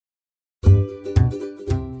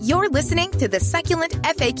listening to the Succulent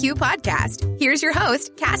FAQ podcast. Here's your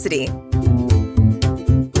host, Cassidy.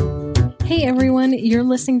 Hey everyone, you're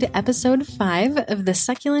listening to episode 5 of the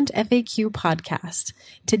Succulent FAQ podcast.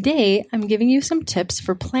 Today, I'm giving you some tips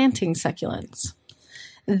for planting succulents.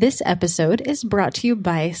 This episode is brought to you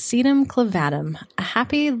by Sedum clavatum, a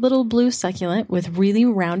happy little blue succulent with really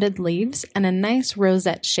rounded leaves and a nice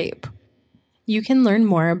rosette shape. You can learn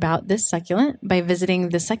more about this succulent by visiting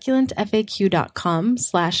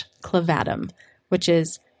thesucculentfaq.com/clavatum, which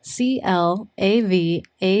is CLAVATUM.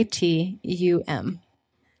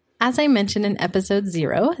 As I mentioned in episode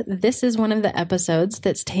 0, this is one of the episodes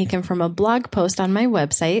that's taken from a blog post on my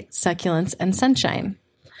website, Succulents and Sunshine.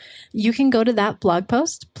 You can go to that blog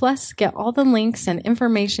post, plus get all the links and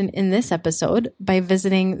information in this episode by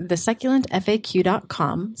visiting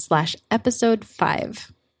thesucculentfaq.com/episode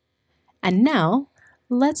 5. And now,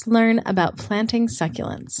 let's learn about planting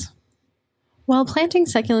succulents. While planting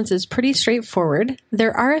succulents is pretty straightforward,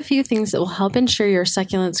 there are a few things that will help ensure your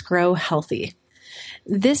succulents grow healthy.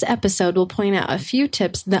 This episode will point out a few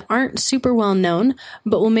tips that aren't super well known,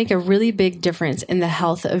 but will make a really big difference in the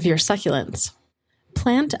health of your succulents.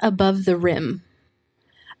 Plant above the rim.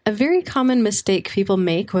 A very common mistake people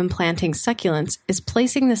make when planting succulents is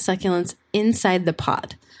placing the succulents inside the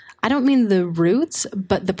pot. I don't mean the roots,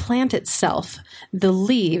 but the plant itself, the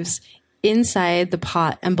leaves inside the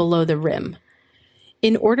pot and below the rim.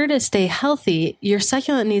 In order to stay healthy, your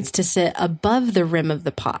succulent needs to sit above the rim of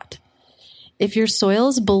the pot. If your soil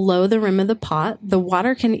is below the rim of the pot, the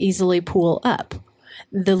water can easily pool up.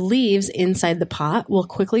 The leaves inside the pot will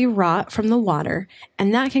quickly rot from the water,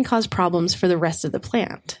 and that can cause problems for the rest of the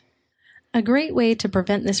plant. A great way to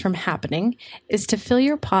prevent this from happening is to fill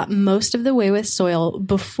your pot most of the way with soil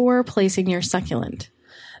before placing your succulent.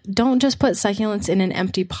 Don't just put succulents in an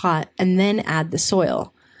empty pot and then add the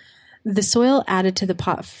soil. The soil added to the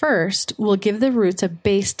pot first will give the roots a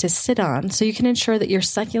base to sit on, so you can ensure that your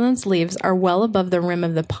succulent's leaves are well above the rim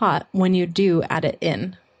of the pot when you do add it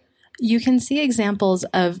in. You can see examples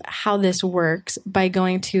of how this works by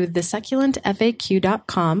going to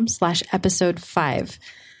thesucculentfaq.com/episode 5.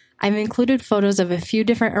 I've included photos of a few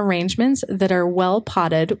different arrangements that are well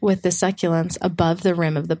potted with the succulents above the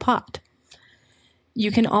rim of the pot.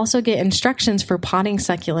 You can also get instructions for potting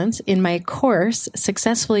succulents in my course,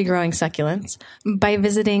 Successfully Growing Succulents, by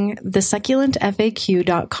visiting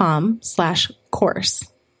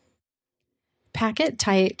thesucculentfaq.com/course. Pack it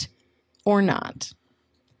tight or not.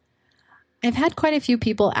 I've had quite a few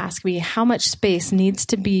people ask me how much space needs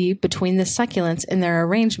to be between the succulents in their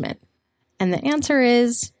arrangement. And the answer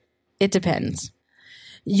is, it depends.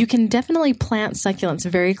 You can definitely plant succulents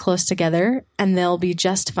very close together and they'll be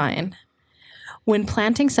just fine. When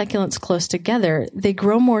planting succulents close together, they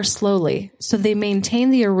grow more slowly, so they maintain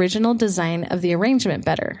the original design of the arrangement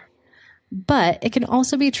better. But it can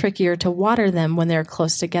also be trickier to water them when they're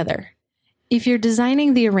close together. If you're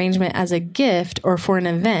designing the arrangement as a gift or for an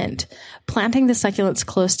event, planting the succulents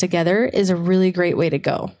close together is a really great way to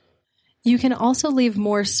go. You can also leave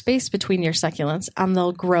more space between your succulents and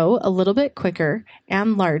they'll grow a little bit quicker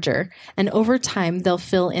and larger, and over time they'll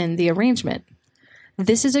fill in the arrangement.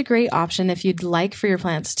 This is a great option if you'd like for your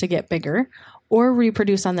plants to get bigger or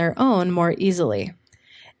reproduce on their own more easily.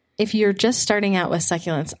 If you're just starting out with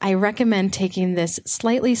succulents, I recommend taking this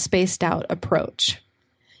slightly spaced out approach.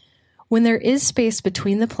 When there is space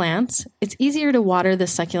between the plants, it's easier to water the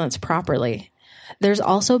succulents properly. There's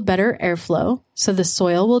also better airflow, so the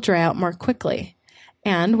soil will dry out more quickly.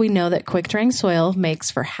 And we know that quick-drying soil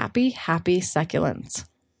makes for happy succulents.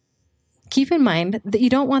 Keep in mind that you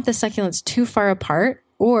don't want the succulents too far apart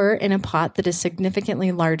or in a pot that is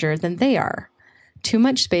significantly larger than they are. Too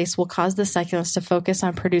much space will cause the succulents to focus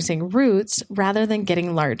on producing roots rather than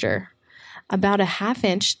getting larger. About a 1/2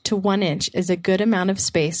 inch to 1 inch is a good amount of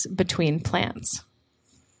space between plants.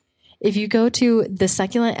 If you go to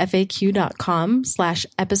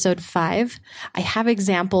thesucculentfaq.com/episode 5, I have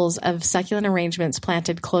examples of succulent arrangements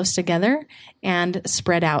planted close together and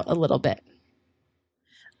spread out a little bit.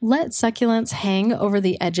 Let succulents hang over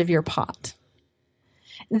the edge of your pot.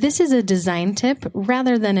 This is a design tip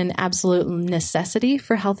rather than an absolute necessity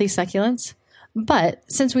for healthy succulents. But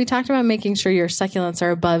since we talked about making sure your succulents are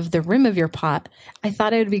above the rim of your pot, I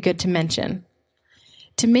thought it would be good to mention.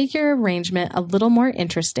 To make your arrangement a little more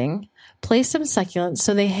interesting, place some succulents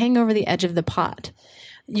so they hang over the edge of the pot.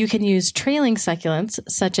 You can use trailing succulents,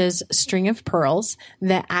 such as string of pearls,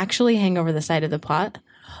 that actually hang over the side of the pot,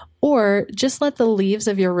 or just let the leaves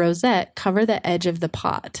of your rosette cover the edge of the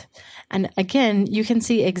pot. And again, you can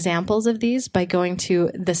see examples of these by going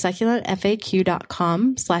to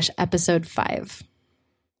thesucculentfaq.com/episode 5.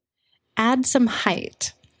 Add some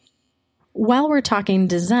height. While we're talking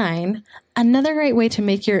design, another great way to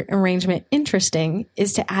make your arrangement interesting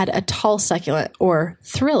is to add a tall succulent or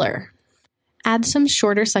thriller. Add some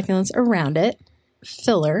shorter succulents around it,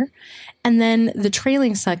 filler, and then the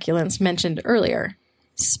trailing succulents mentioned earlier,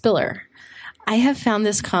 spiller. I have found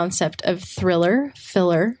this concept of thriller,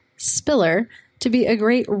 filler, spiller to be a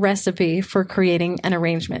great recipe for creating an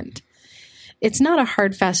arrangement. It's not a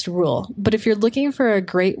hard, fast rule, but if you're looking for a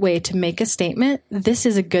great way to make a statement, this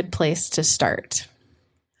is a good place to start.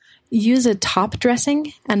 Use a top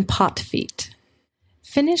dressing and pot feet.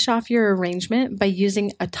 Finish off your arrangement by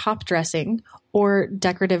using a top dressing or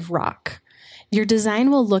decorative rock. Your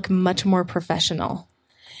design will look much more professional.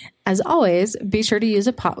 As always, be sure to use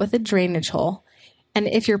a pot with a drainage hole, and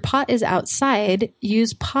if your pot is outside,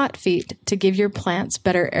 use pot feet to give your plants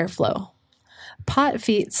better airflow. Pot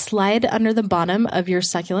feet slide under the bottom of your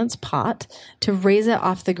succulent's pot to raise it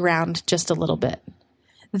off the ground just a little bit.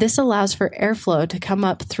 This allows for airflow to come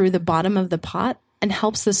up through the bottom of the pot and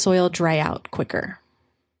helps the soil dry out quicker.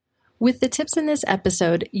 With the tips in this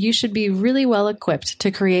episode, you should be really well equipped to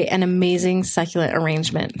create an amazing succulent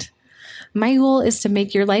arrangement. My goal is to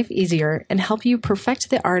make your life easier and help you perfect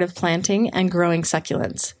the art of planting and growing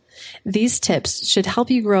succulents. These tips should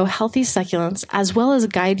help you grow healthy succulents as well as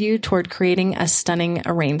guide you toward creating a stunning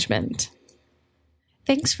arrangement.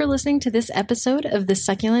 Thanks for listening to this episode of the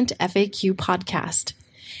Succulent FAQ podcast.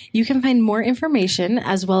 You can find more information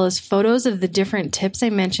as well as photos of the different tips I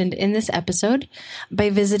mentioned in this episode by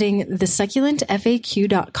visiting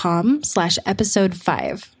thesucculentfaq.com/episode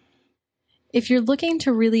 5. If you're looking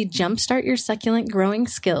to really jumpstart your succulent growing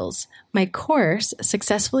skills, my course,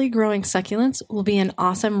 Successfully Growing Succulents, will be an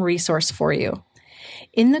awesome resource for you.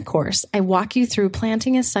 In the course, I walk you through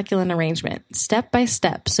planting a succulent arrangement, step by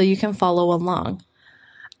step, so you can follow along.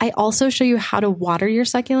 I also show you how to water your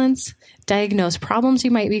succulents, diagnose problems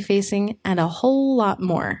you might be facing, and a whole lot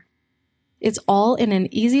more. It's all in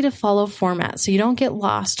an easy-to-follow format, so you don't get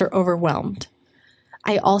lost or overwhelmed.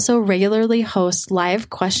 I also regularly host live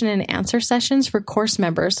question and answer sessions for course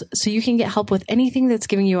members so you can get help with anything that's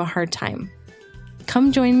giving you a hard time.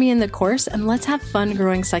 Come join me in the course and let's have fun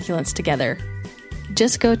growing succulents together.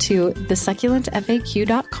 Just go to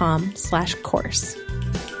thesucculentfaq.com/course.